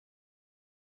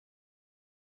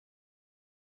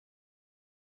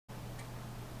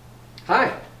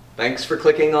Hi, thanks for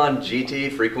clicking on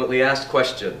GT Frequently Asked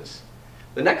Questions.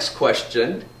 The next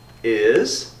question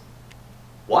is,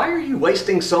 why are you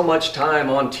wasting so much time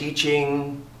on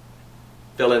teaching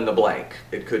fill in the blank?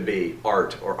 It could be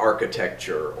art or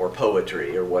architecture or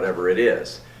poetry or whatever it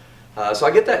is. So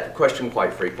I get that question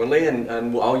quite frequently, and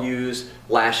I'll use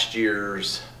last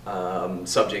year's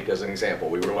subject as an example.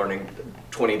 We were learning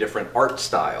 20 different art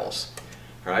styles,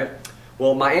 right?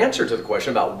 Well, my answer to the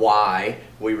question about why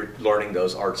we were learning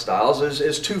those art styles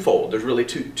is twofold. There's really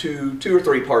two or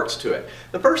three parts to it.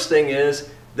 The first thing is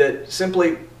that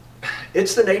simply,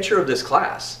 it's the nature of this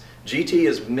class. GT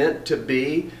is meant to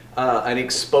be an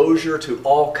exposure to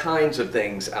all kinds of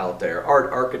things out there.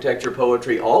 Art, architecture,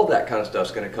 poetry, all that kind of stuff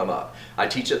is going to come up. I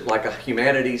teach it like a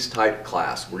humanities type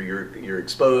class where you're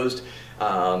exposed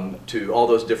to all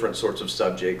those different sorts of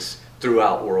subjects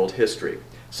throughout world history.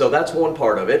 So that's one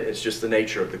part of it. It's just the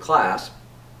nature of the class.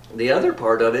 The other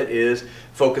part of it is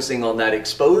focusing on that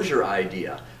exposure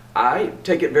idea. I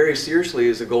take it very seriously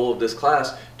as a goal of this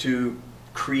class to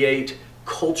create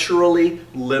culturally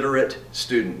literate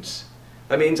students.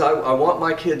 That means I want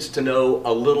my kids to know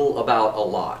a little about a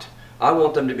lot. I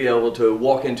want them to be able to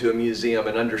walk into a museum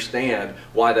and understand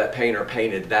why that painter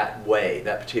painted that way,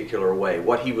 that particular way,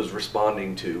 what he was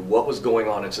responding to, what was going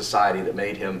on in society that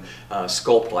made him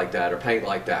sculpt like that or paint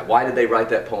like that. Why did they write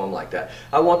that poem like that?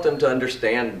 I want them to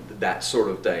understand that sort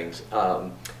of things.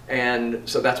 And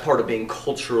so that's part of being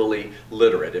culturally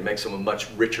literate. It makes them a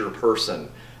much richer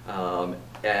person.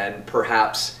 And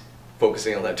perhaps,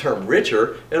 focusing on that term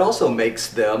richer, it also makes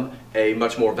them a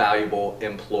much more valuable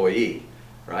employee.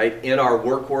 Right? In our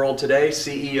work world today,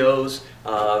 CEOs,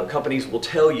 companies will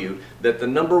tell you that the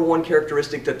 #1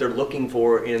 characteristic that they're looking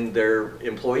for in their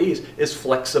employees is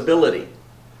flexibility.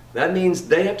 That means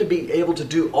they have to be able to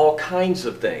do all kinds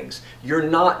of things. You're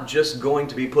not just going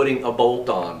to be putting a bolt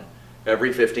on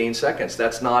every 15 seconds.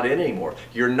 That's not it anymore.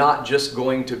 You're not just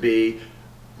going to be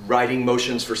writing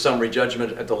motions for summary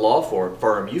judgment at the law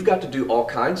firm. You've got to do all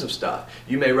kinds of stuff.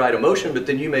 You may write a motion, but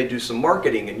then you may do some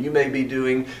marketing, and you may be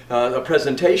doing a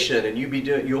presentation, and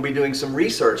you'll be doing some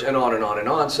research, and on and on and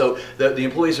on. So the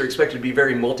employees are expected to be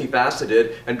very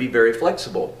multifaceted and be very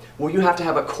flexible. Well, you have to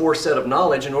have a core set of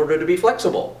knowledge in order to be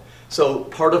flexible. So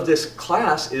part of this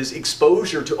class is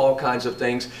exposure to all kinds of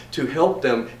things to help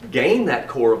them gain that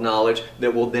core of knowledge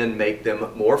that will then make them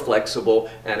more flexible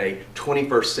and a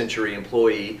 21st century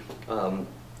employee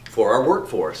for our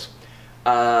workforce.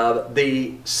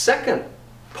 The second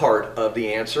part of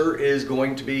the answer is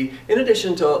going to be, in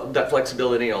addition to that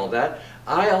flexibility and all that,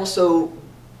 I also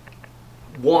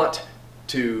want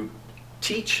to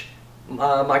teach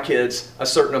my kids a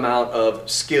certain amount of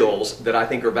skills that I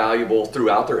think are valuable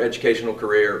throughout their educational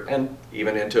career and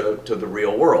even into the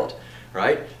real world,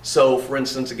 right? So for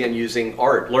instance, again, using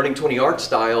art, learning 20 art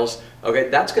styles, okay,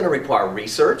 that's going to require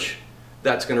research,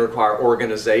 that's going to require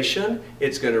organization,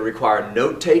 it's going to require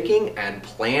note-taking and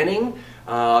planning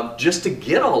just to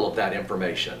get all of that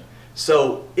information.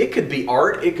 So it could be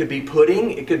art, it could be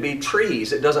pudding, it could be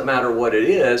trees, it doesn't matter what it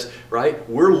is, right?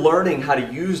 We're learning how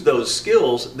to use those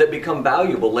skills that become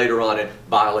valuable later on in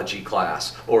biology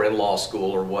class or in law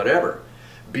school or whatever.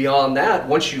 Beyond that,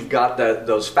 once you've got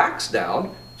those facts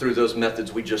down through those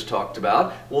methods we just talked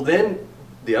about, well then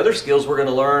the other skills we're going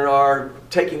to learn are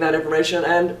taking that information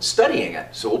and studying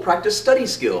it. So we'll practice study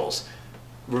skills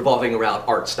revolving around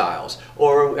art styles,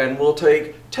 and we'll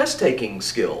take test-taking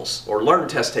skills or learn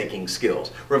test-taking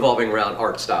skills revolving around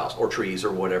art styles or trees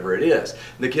or whatever it is.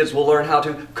 The kids will learn how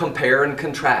to compare and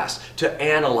contrast, to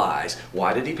analyze.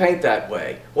 Why did he paint that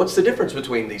way? What's the difference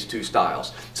between these two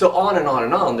styles? So on and on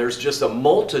and on. There's just a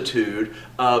multitude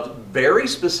of very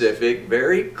specific,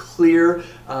 very clear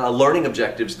learning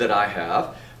objectives that I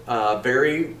have,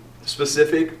 very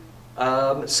specific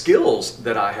skills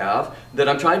that I have that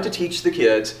I'm trying to teach the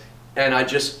kids, and I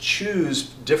just choose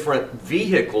different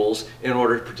vehicles in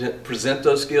order to present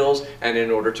those skills and in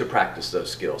order to practice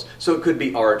those skills. So it could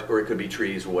be art or it could be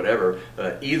trees or whatever.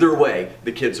 Either way,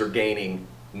 the kids are gaining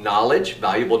knowledge,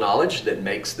 valuable knowledge that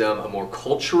makes them a more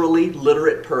culturally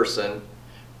literate person,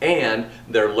 and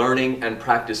they're learning and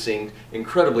practicing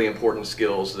incredibly important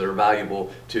skills that are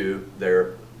valuable to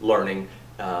their learning,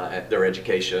 their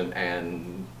education,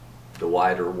 and the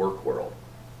wider work world.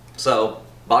 So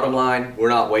bottom line, we're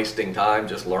not wasting time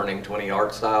just learning 20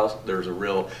 art styles. There's a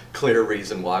real clear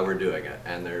reason why we're doing it,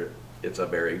 and it's a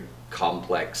very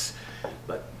complex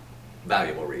but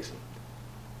valuable reason.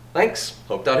 Thanks,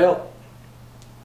 hope that helped.